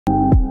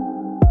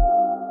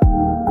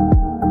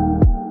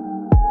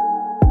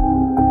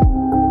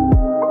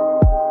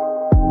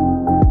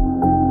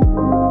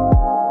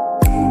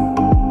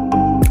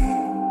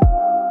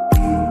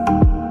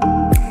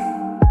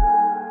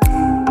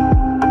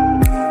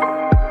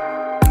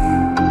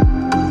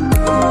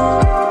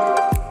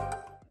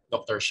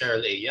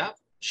Sheryl A. Yap.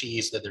 She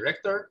is the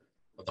director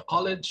of the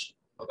College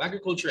of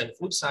Agriculture and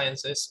Food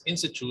Sciences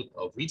Institute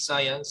of Weed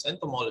Science,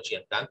 Entomology,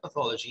 and Plant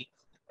Pathology,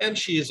 and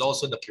she is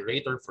also the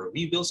curator for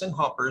weevils and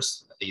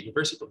hoppers at the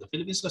University of the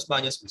Philippines Las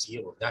Bañas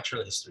Museum of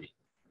Natural History.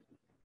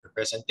 Her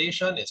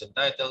presentation is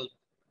entitled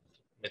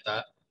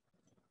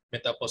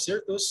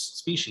Metapocyrtus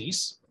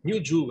Species, New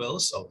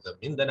Jewels of the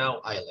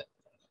Mindanao Island.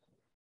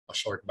 A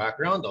short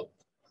background of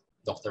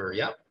Dr.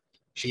 Yap.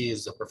 She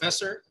is a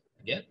professor,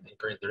 again, and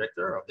current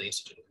director of the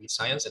Institute of Weed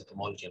Science,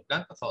 Entomology, and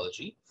Plant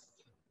Pathology.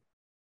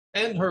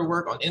 And her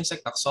work on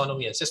insect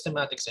taxonomy and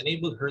systematics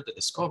enabled her to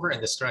discover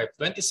and describe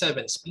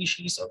 27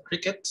 species of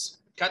crickets,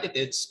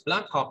 katydids,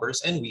 plant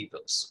hoppers, and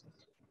weevils.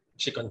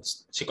 She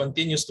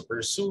continues to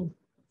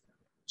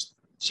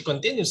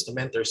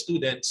mentor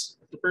students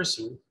to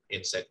pursue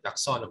insect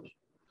taxonomy.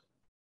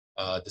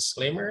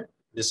 Disclaimer,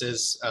 this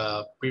is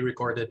a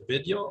pre-recorded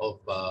video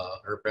of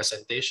her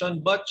presentation,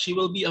 but she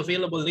will be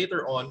available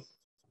later on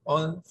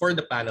for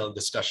the panel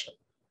discussion.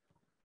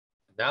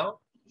 Now,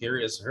 here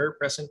is her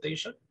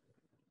presentation.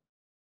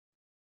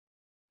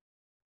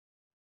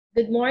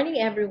 Good morning,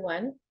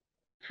 everyone.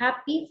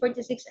 Happy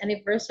 46th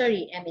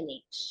anniversary,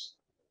 MNH.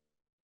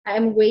 I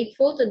am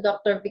grateful to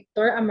Dr.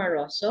 Victor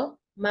Amaroso,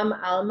 Ma'am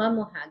Alma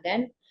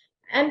Mohagan,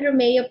 and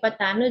Romeo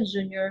Patano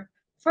Jr.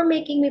 for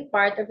making me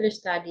part of their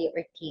study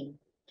or team.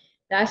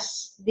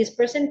 Thus, this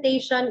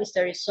presentation is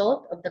the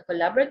result of the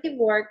collaborative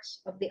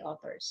works of the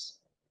authors.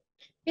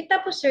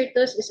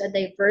 Metapocyrtus is a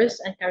diverse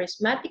and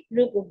charismatic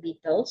group of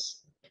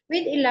beetles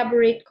with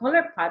elaborate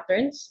color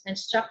patterns and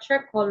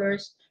structural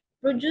colors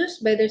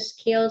produced by their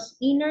scales'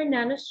 inner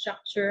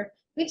nanostructure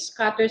which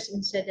scatters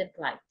incident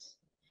light.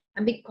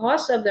 And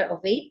because of their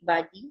ovate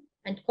body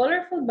and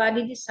colorful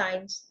body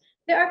designs,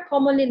 they are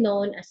commonly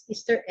known as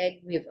Easter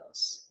egg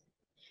weevils.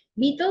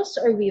 Beetles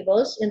or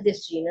weevils in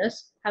this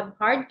genus have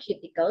hard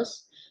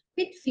cuticles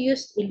with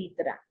fused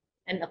elytra,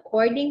 and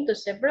according to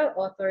several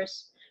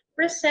authors,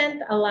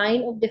 present a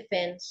line of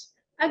defense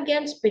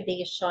against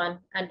predation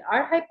and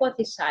are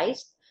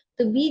hypothesized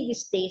to be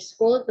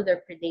distasteful to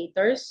their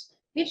predators,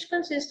 which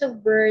consist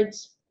of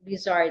birds,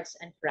 lizards,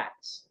 and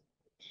rats.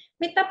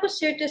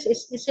 Metapocyrtus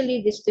is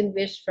easily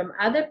distinguished from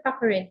other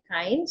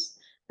Pachyrhynchines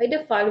by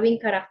the following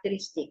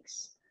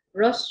characteristics: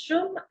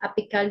 rostrum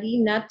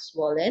apically not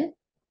swollen,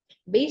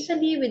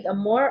 basally with a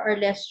more or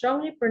less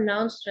strongly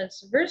pronounced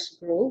transverse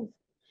groove,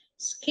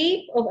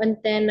 scape of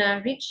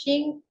antenna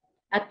reaching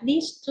at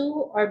least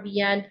to or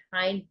beyond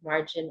hind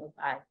margin of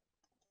eye.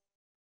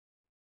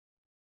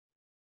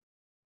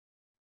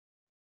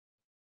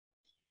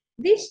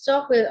 This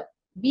talk will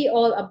be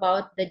all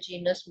about the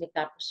genus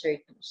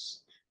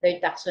Metapocyrtus, their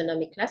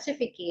taxonomic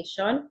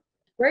classification,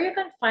 where you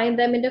can find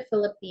them in the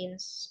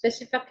Philippines,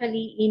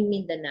 specifically in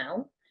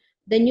Mindanao,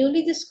 the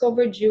newly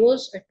discovered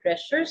jewels or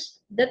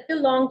treasures that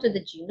belong to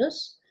the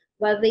genus,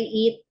 what they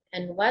eat,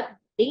 and what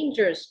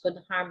dangers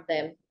could harm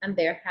them and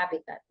their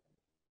habitat.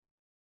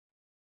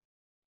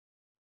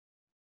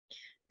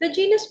 The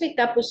genus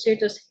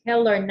Metapocyrtus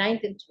Heller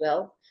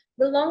 1912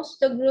 belongs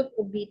to the group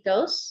of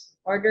beetles,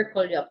 order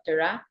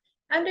Coleoptera,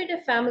 under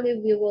the family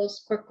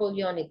weevils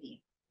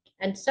Corculionidae,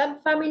 and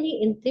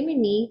subfamily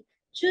Entomini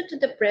due to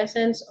the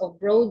presence of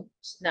broad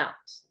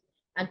snouts,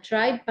 and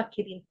tribe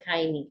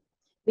Pachyrhynchini,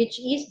 which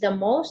is the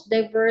most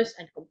diverse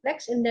and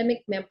complex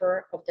endemic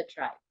member of the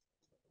tribe.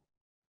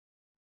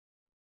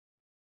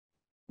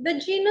 The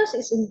genus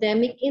is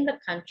endemic in the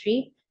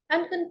country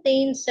and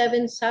contains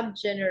 7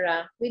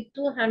 subgenera with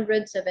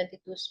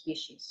 272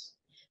 species,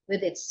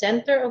 with its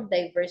center of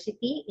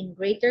diversity in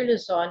Greater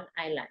Luzon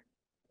Island.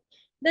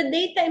 The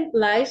data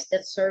implies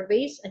that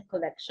surveys and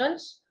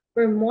collections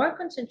were more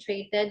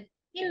concentrated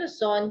in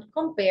Luzon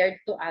compared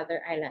to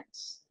other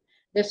islands.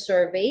 The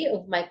survey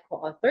of my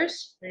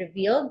co-authors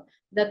revealed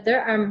that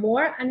there are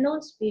more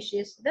unknown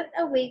species that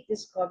await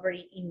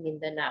discovery in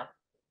Mindanao.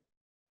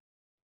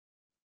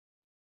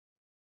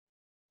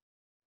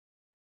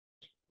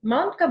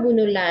 Mount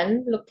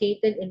Cabunulan,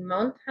 located in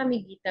Mount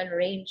Hamiguitan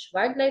Range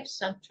Wildlife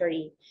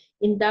Sanctuary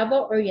in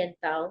Davao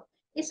Oriental,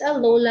 is a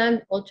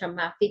lowland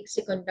ultramafic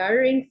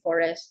secondary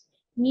rainforest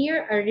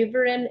near a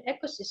riverine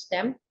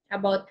ecosystem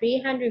about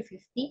 350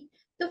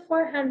 to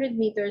 400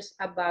 meters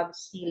above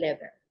sea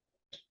level.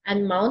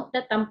 And Mount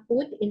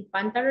Natampud in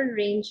Pantaron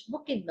Range,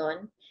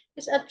 Bukidnon,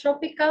 is a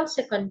tropical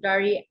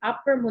secondary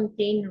upper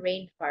montane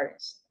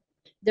rainforest.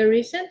 The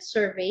recent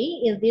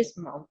survey in these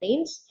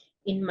mountains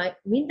in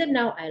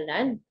Mindanao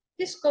Island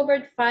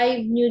discovered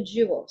 5 new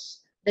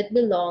jewels that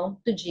belong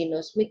to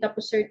genus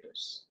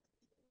Metapocyrtus.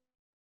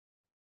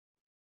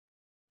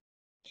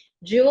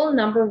 Jewel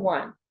number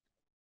 1,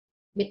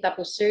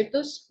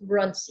 Metapocyrtus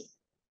bronzi.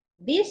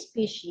 This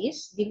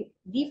species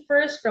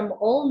differs from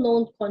all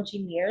known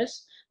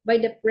congeners by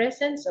the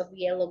presence of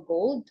yellow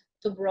gold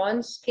to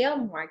bronze scale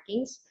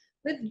markings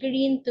with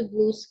green to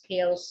blue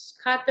scales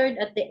scattered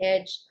at the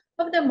edge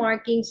of the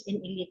markings in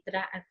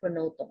elytra and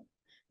pronotum.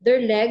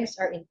 Their legs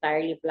are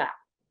entirely black.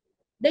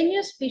 The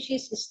new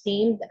species is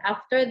named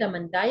after the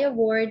Mandaya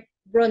word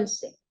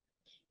bronze,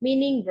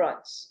 meaning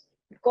bronze,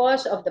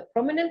 because of the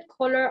prominent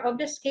color of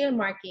the scale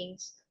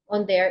markings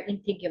on their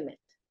integument.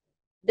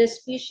 The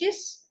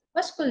species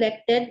was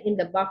collected in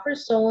the buffer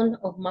zone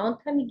of Mount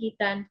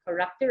Hamiguitan,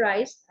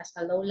 characterized as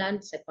a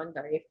lowland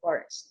secondary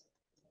forest.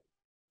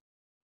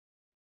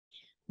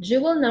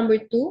 Jewel number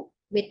 2,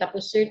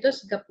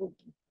 Metapocyrtus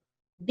gapudi.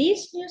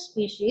 This new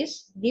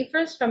species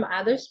differs from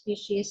other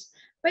species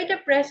by the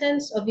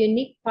presence of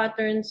unique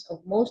patterns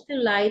of mostly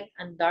light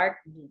and dark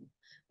blue,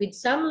 with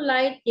some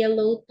light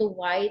yellow to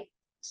white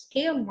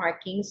scale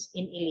markings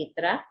in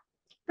elytra,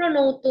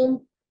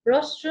 pronotum,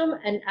 rostrum,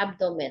 and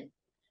abdomen.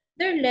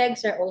 Their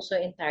legs are also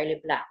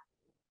entirely black.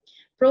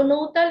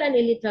 Pronotal and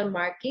elytral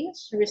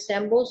markings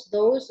resembles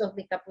those of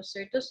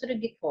Metapocyrtus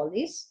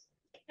rudicolis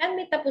and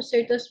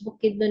Metapocyrtus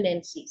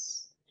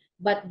buccidonensis,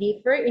 but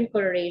differ in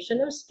coloration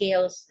of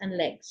scales and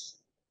legs.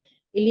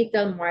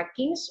 Elytral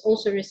markings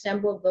also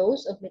resemble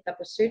those of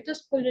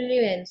Metapocyrtus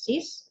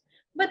poluluensis,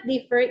 but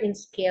differ in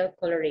scale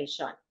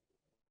coloration.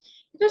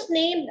 It was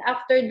named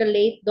after the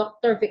late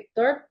Dr.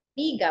 Victor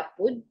P.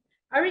 Gapud,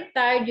 a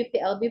retired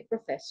UPLB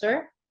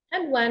professor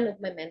and one of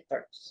my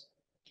mentors,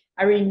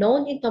 a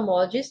renowned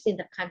entomologist in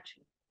the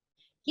country.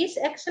 His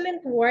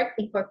excellent work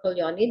in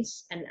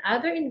corculionids and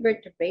other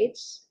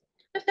invertebrates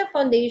was the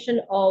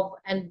foundation of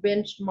and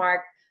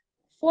benchmark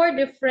for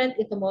different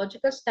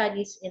entomological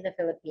studies in the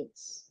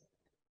Philippines.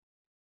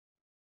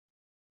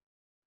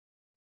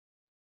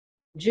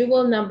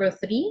 Jewel number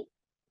 3,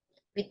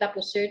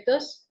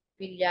 Metapocyrtus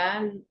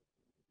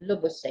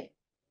villalobosei.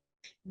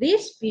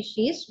 This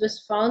species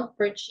was found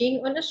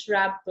perching on a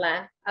shrub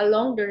plant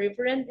along the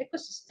riverine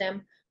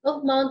ecosystem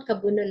of Mount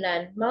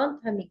Cabunulan,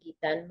 Mount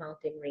Hamiguitan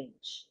mountain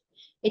range.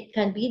 It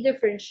can be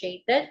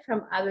differentiated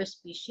from other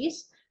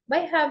species by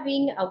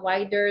having a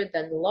wider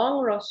than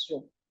long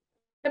rostrum,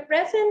 the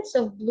presence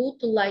of blue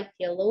to light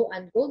yellow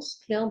and gold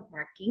scale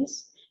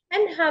markings,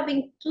 and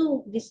having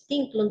two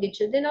distinct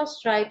longitudinal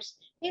stripes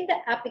in the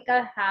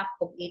apical half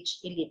of each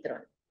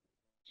elytron.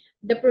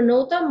 The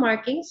pronotal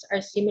markings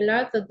are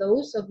similar to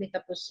those of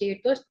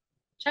Metapocyrtus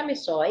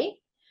chamisoi,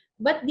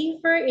 but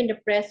differ in the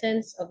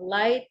presence of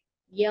light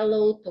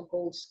yellow to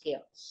gold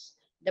scales,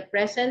 the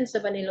presence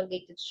of an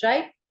elongated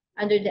stripe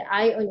under the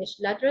eye on each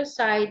lateral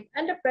side,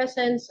 and the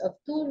presence of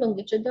two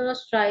longitudinal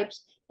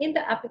stripes in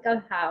the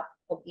apical half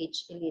of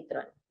each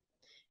elytron.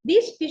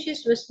 This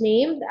species was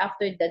named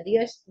after the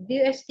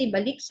DST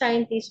Balik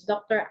scientist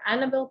Dr.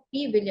 Annabel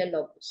P.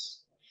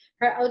 Villalobos.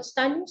 Her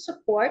outstanding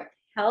support,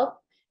 help,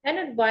 and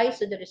advice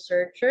to the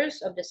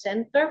researchers of the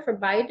Center for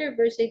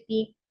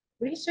Biodiversity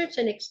Research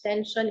and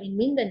Extension in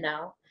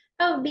Mindanao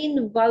have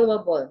been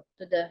valuable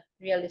to the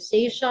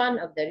realization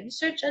of the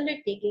research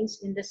undertakings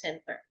in the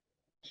center.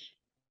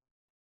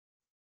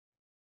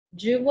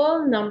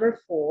 Jewel number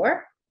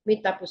 4,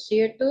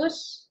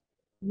 Metapocyrtus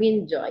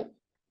minjoi.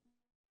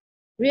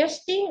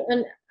 Resting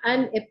on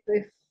an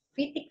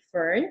epiphytic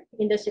fern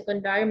in the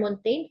secondary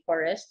montane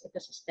forest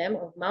ecosystem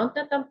of Mount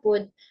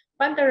Natampud,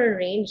 Pantaran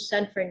Range,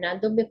 San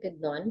Fernando,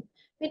 Bukidnon,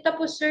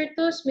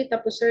 Metapocyrtus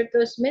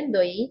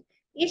mendoi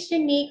is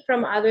unique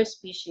from other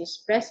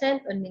species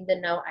present on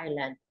Mindanao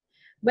Island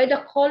by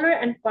the color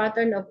and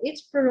pattern of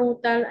its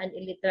pronotal and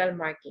elytral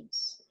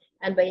markings,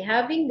 and by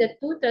having the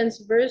two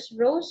transverse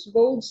rose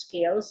gold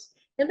scales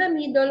in the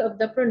middle of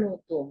the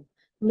pronotum,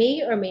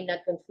 may or may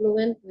not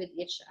confluent with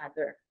each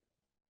other.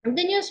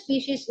 The new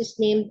species is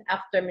named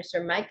after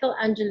Mr. Michael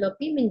Angelo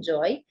P.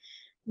 Minjoy,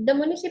 the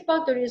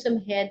municipal tourism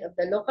head of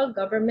the local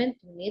government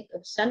unit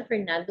of San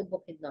Fernando,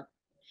 Bukidnon.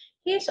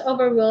 His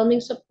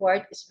overwhelming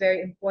support is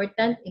very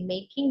important in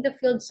making the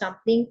field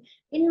sampling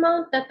in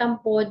Mount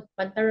Natampod,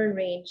 Pantaran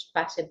Range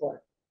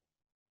possible.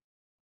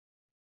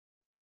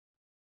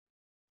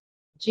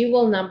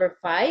 Jewel number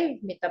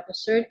 5,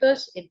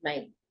 Metapocyrtus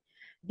idmai.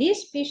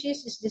 This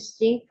species is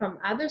distinct from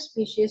other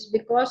species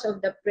because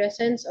of the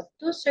presence of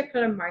two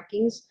circular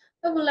markings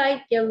of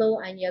light yellow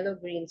and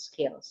yellow-green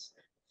scales,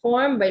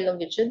 formed by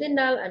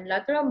longitudinal and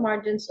lateral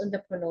margins on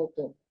the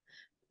pronotum.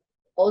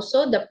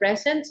 Also, the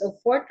presence of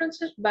four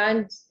transverse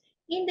bands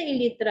in the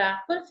elytra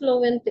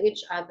confluent to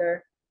each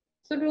other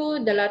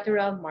through the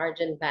lateral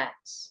margin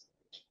bands.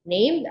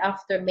 Named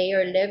after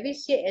Mayor Levi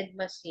C.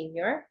 Edma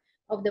Sr.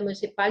 of the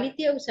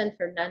municipality of San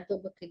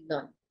Fernando,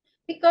 Bukidnon,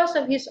 because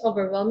of his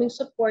overwhelming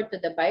support to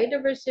the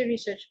biodiversity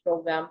research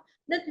program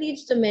that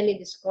leads to many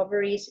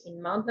discoveries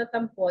in Mount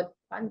Natampod,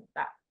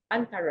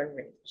 Pantaran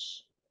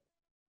Range.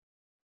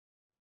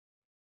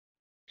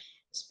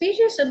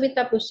 Species of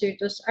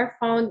Metapocyrtus are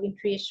found in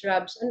trees,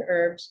 shrubs, and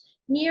herbs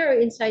near or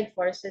inside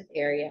forested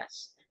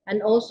areas,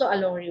 and also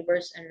along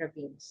rivers and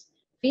ravines.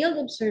 Field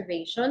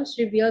observations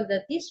reveal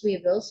that these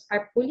weevils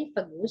are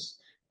polyphagous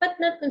but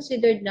not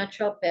considered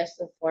natural pests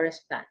of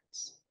forest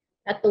plants.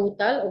 A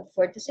total of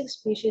 46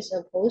 species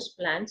of host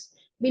plants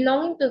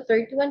belonging to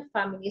 31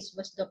 families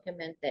was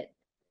documented.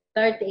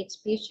 38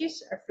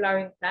 species are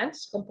flowering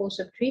plants composed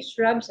of trees,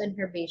 shrubs, and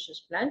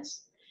herbaceous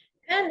plants,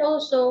 and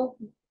also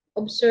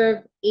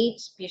observed 8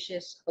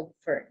 species of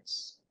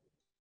ferns.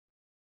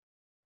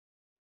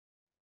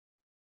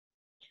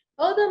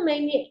 Although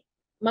many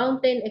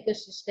mountain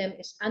ecosystem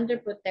is under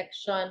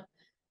protection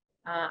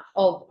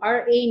of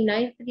RA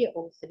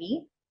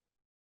 9303,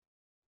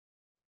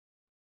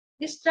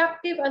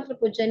 destructive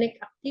anthropogenic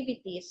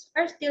activities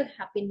are still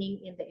happening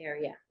in the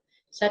area,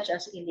 such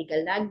as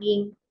illegal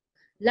logging,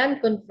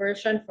 land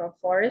conversion from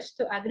forest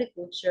to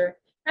agriculture,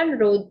 and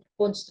road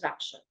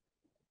construction.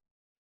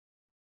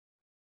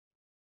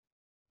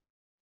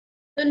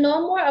 To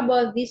know more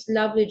about these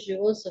lovely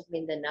jewels of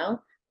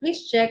Mindanao,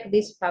 please check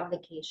these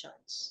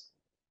publications.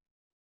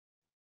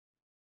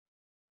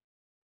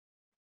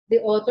 The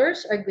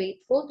authors are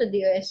grateful to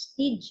the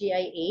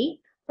OST-GIA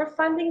for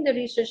funding the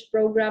research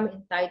program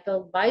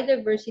entitled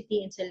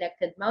Biodiversity in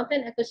Selected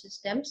Mountain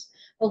Ecosystems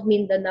of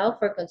Mindanao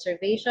for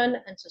Conservation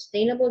and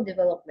Sustainable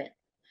Development,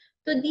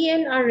 to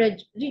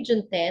DNR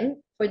Region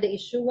 10 for the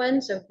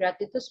issuance of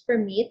gratuitous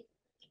permit,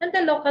 and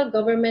the local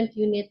government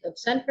unit of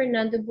San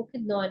Fernando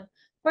Bukidnon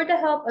for the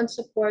help and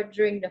support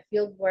during the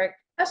fieldwork,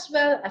 as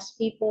well as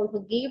people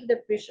who gave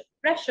the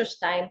precious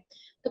time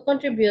to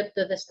contribute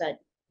to the study.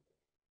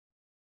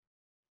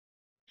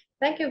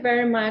 Thank you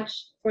very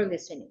much for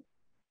listening.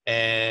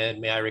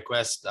 And may I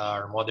request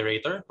our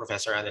moderator,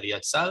 Professor Annalie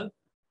Adsal,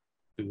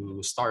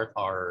 to start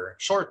our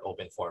short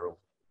open forum.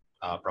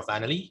 Prof.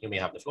 Annalie, you may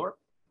have the floor.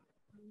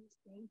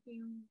 Thank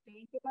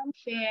you, Ma'am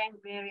Sheng.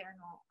 Very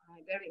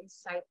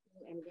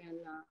insightful, and then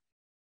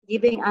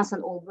giving us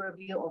an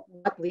overview of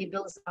what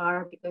weevils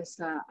are, because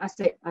as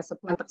a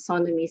plant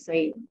taxonomist,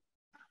 I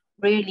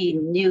really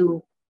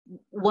knew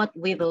what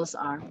weevils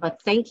are.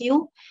 But thank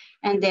you.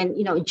 And then,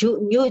 you know,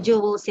 new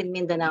jewels in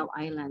Mindanao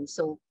Island.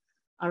 So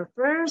our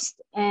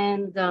first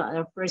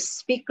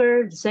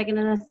speaker, the second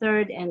and the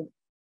third, and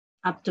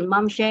up to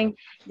Ma'am Sheng,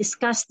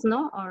 discussed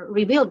or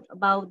revealed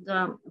about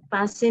the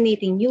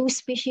fascinating new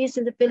species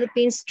in the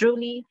Philippines.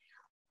 Truly,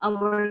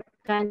 our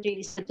country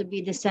is said to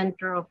be the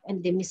center of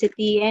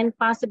endemicity, and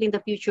possibly in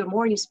the future,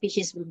 more new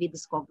species will be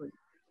discovered.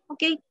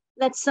 Okay,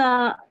 let's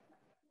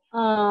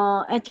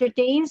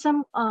entertain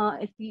some,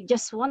 if you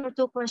just one or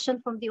two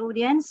questions from the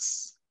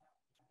audience.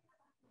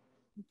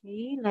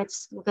 Okay,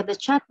 let's look at the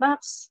chat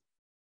box.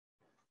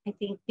 I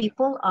think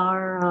people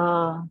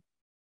are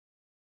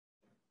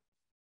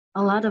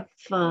a lot of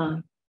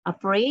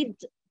afraid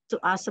to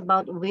ask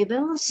about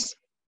weevils.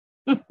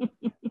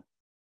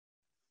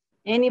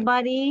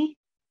 Anybody?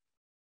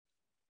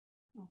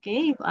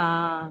 Okay,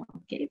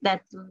 okay,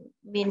 that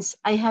means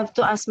I have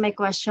to ask my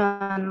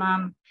question,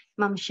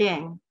 Ma'am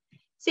Sheng.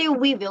 Say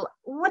weevil,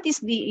 what is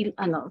the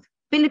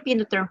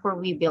Filipino term for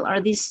weevil? Are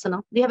these,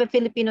 do you have a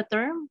Filipino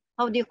term?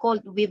 How do you call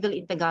weevil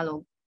in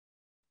Tagalog?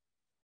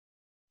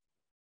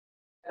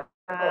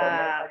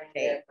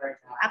 Okay.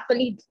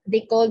 Actually,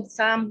 they called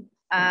some,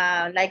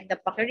 like the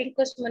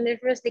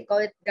Pachyrhynchini, they call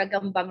it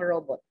gagambang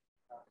robot.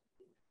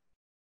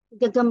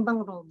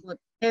 Gagambang robot.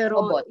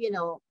 Pero, Robot. you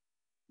know,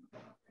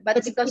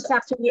 but because it's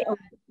actually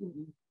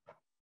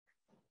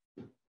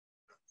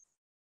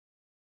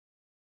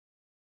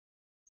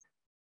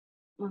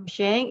Ma'am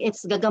Sheng,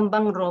 it's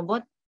gagambang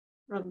robot.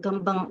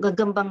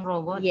 Gagambang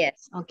robot.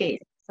 Yes.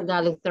 Okay,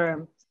 Tagalog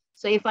term.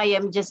 So if I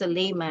am just a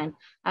layman,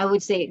 I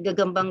would say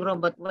gagambang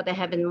robot. What I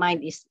have in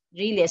mind is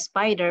really a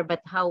spider,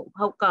 but how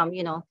come,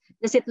 you know,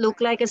 does it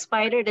look like a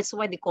spider? That's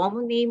why the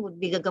common name would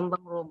be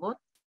gagambang robot.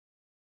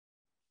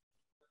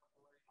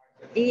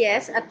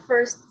 Yes, at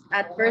first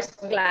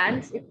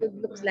glance, it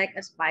would look like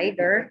a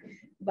spider,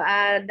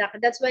 but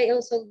that's why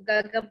also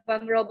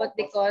gagambang robot,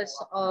 because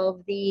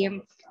of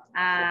the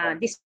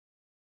this.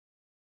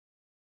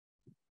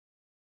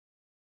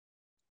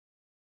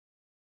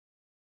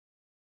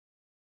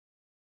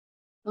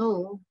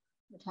 Oh,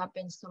 what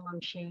happens to Ma'am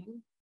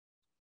Sheng?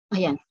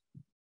 Ayan.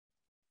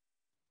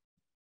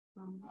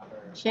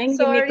 Sheng,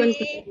 give me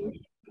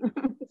consent.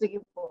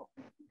 Sige po.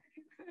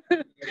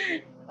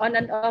 On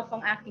and off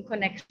ang aking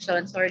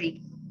connection, sorry.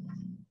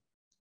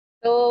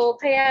 So,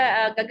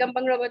 kaya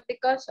gagambang robot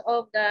because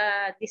of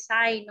the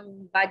design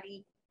ng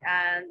body,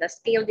 and the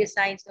scale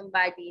designs ng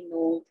body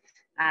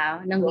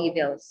ng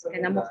weevils.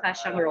 Kaya namukha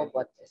siyang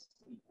robot.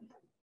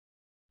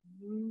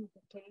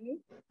 Okay.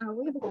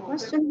 We have a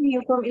question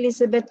here from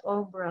Elizabeth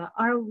Obra.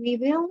 Are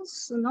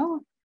weevils,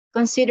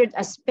 considered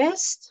as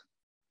pests?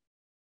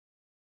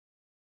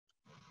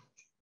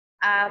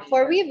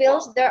 For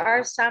weevils, there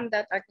are some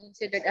that are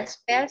considered as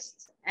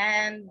pests,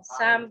 and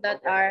some that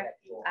are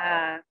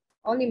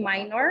only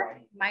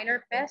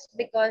minor pests,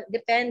 because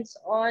depends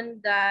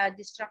on the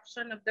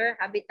destruction of their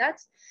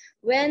habitats.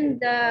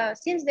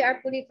 Since they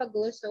are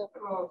polyphagous, so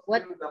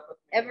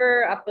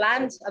whatever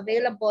plants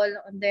available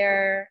on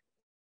the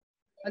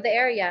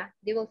area,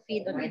 they will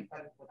feed on it.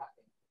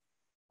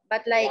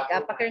 But like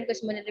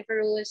Pachyrhynchini,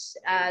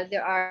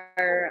 there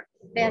are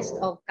pests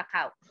of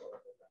cacao.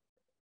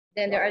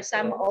 Then there are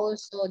some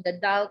also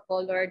the dull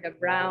color, the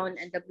brown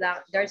and the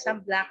black. There are some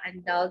black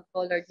and dull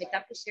colored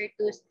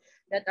Metapocyrtus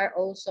that are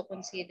also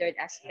considered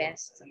as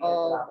pests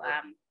of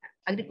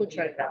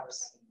agricultural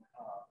crops.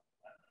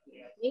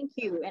 Thank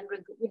you. And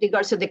with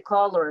regards to the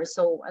color,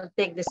 so I'll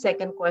take the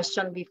second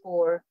question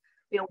before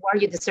we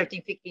award you the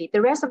certificate.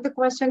 The rest of the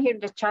question here in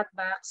the chat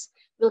box,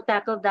 we'll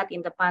tackle that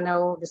in the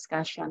panel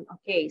discussion.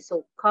 Okay,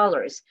 so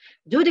colors.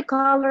 Do the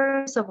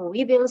colors of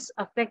weevils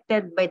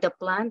affected by the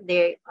plant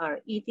they are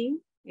eating,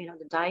 you know,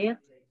 the diet?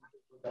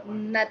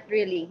 Not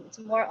really. It's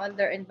more on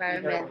their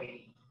environment.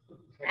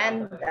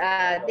 And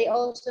they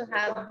also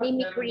have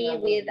mimicry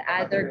with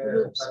other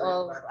groups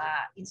of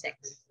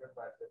insects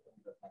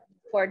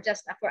for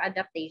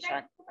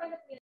adaptation.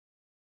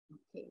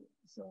 Okay,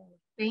 so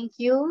thank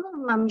you,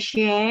 Ma'am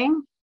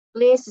Sheng.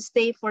 Please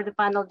stay for the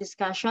panel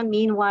discussion.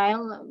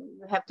 Meanwhile,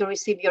 you have to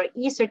receive your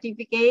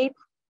e-certificate.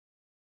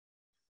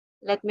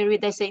 Let me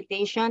read the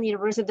citation.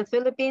 University of the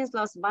Philippines,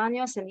 Los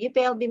Baños, and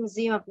UPLB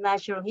Museum of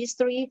Natural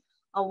History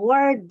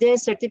award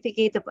this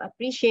certificate of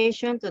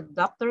appreciation to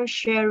Dr.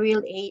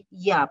 Sheryl A.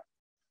 Yap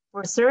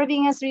for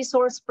serving as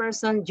resource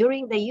person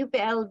during the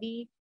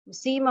UPLB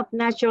Museum of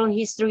Natural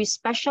History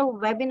special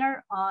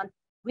webinar on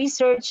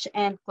research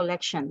and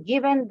collection,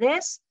 given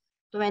this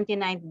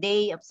 29th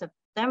day of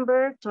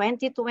September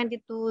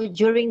 2022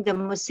 during the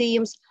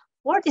museum's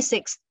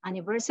 46th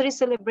anniversary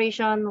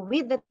celebration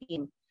with the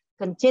theme,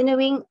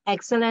 Continuing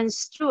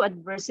Excellence Through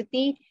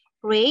Adversity,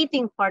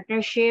 Creating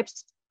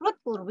Partnerships,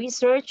 Fruitful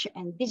Research,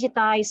 and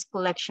Digitized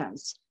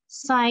Collections.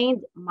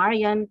 Signed,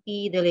 Marian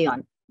P. De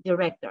Leon,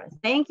 Director.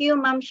 Thank you,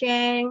 Ma'am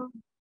Sheng.